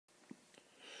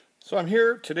So I'm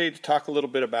here today to talk a little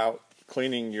bit about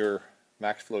cleaning your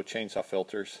MaxFlow Chainsaw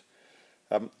filters.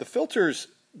 The filters,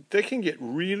 they can get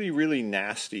really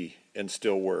nasty and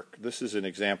still work. This is an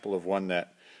example of one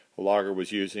that a logger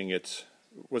was using. It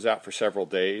was out for several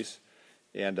days,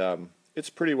 and it's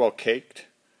pretty well caked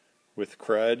with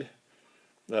crud.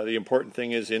 The important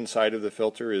thing is inside of the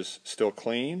filter is still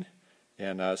clean,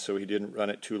 and so he didn't run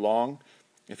it too long.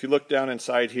 If you look down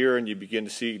inside here and you begin to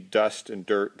see dust and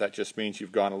dirt, that just means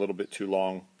you've gone a little bit too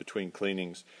long between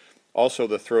cleanings. Also,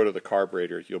 the throat of the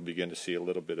carburetor, you'll begin to see a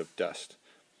little bit of dust.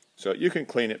 So you can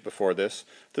clean it before this.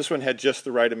 This one had just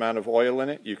the right amount of oil in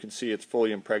it. You can see it's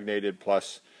fully impregnated,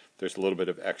 plus there's a little bit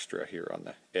of extra here on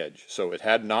the edge. So it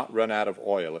had not run out of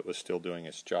oil. It was still doing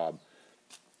its job.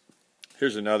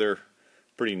 Here's another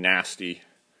pretty nasty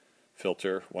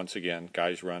filter. Once again,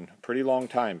 guys run a pretty long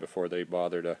time before they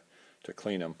bother to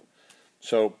clean them.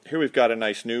 So here we've got a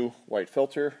nice new white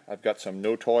filter. I've got some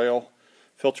no-toil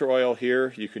filter oil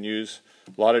here. You can use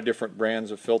a lot of different brands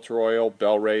of filter oil.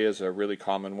 Bel Ray is a really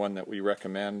common one that we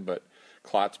recommend, but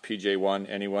Klotz, PJ1,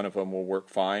 any one of them will work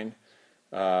fine.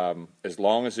 As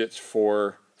long as it's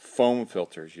for foam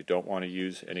filters, you don't want to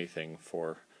use anything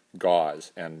for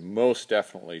gauze, and most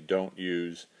definitely don't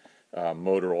use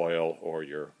motor oil or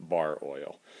your bar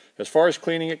oil. As far as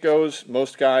cleaning it goes,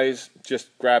 most guys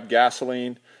just grab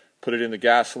gasoline, put it in the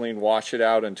gasoline, wash it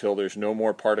out until there's no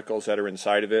more particles that are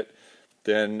inside of it.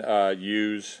 Then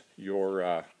use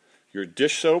your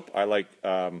dish soap. I like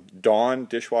Dawn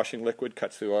dishwashing liquid,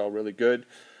 cuts the oil really good.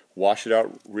 Wash it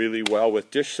out really well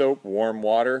with dish soap, warm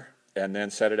water, and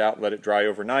then set it out and let it dry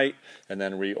overnight, and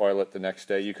then re-oil it the next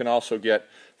day. You can also get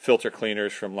filter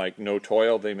cleaners from like No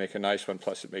Toil. They make a nice one,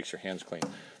 plus it makes your hands clean.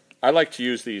 I like to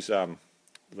use these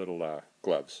little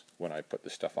gloves when I put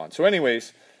this stuff on. So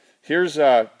anyways, here's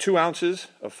 2 ounces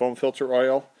of foam filter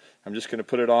oil. I'm just going to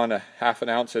put it on a ½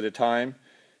 ounce at a time,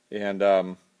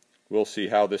 and we'll see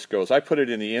how this goes. I put it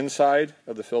in the inside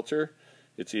of the filter.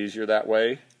 It's easier that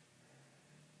way.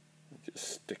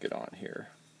 Just stick it on here.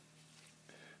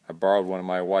 I borrowed one of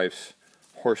my wife's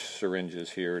horse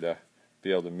syringes here to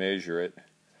be able to measure it a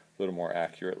little more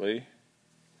accurately.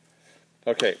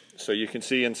 Okay, so you can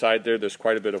see inside there's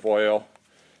quite a bit of oil,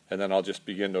 and then I'll just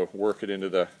begin to work it into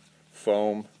the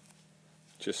foam,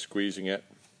 just squeezing it.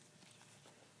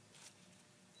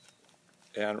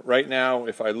 And right now,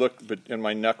 if I look in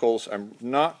my knuckles, I'm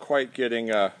not quite getting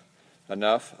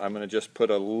enough. I'm going to just put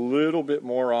a little bit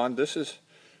more on. This is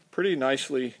pretty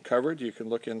nicely covered. You can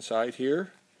look inside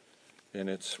here, and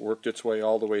it's worked its way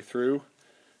all the way through.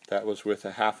 That was with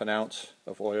a ½ ounce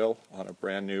of oil on a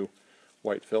brand new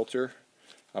white filter.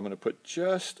 I'm going to put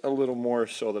just a little more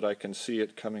so that I can see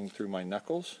it coming through my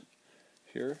knuckles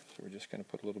here. So we're just going to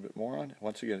put a little bit more on.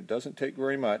 Once again, it doesn't take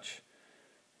very much.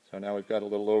 So now we've got a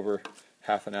little over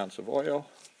 ½ ounce of oil.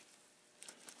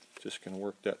 Just going to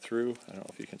work that through. I don't know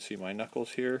if you can see my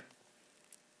knuckles here,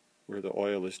 where the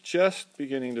oil is just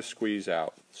beginning to squeeze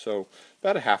out. So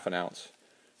about a ½ ounce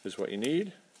is what you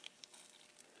need.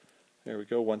 There we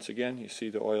go. Once again, you see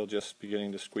the oil just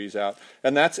beginning to squeeze out.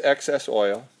 And that's excess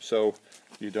oil, so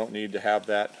you don't need to have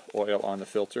that oil on the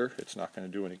filter. It's not going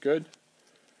to do any good.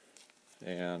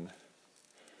 And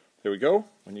there we go.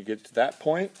 When you get to that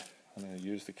point, I'm going to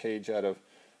use the cage out of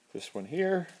this one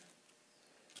here.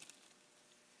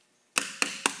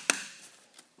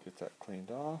 Get that cleaned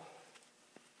off.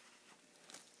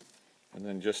 And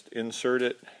then just insert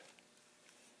it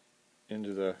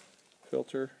into the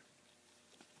filter.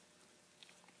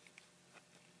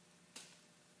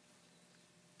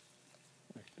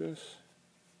 Like this.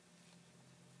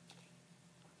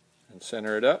 And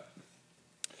center it up.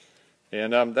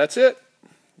 And that's it.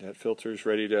 That filter is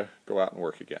ready to go out and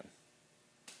work again.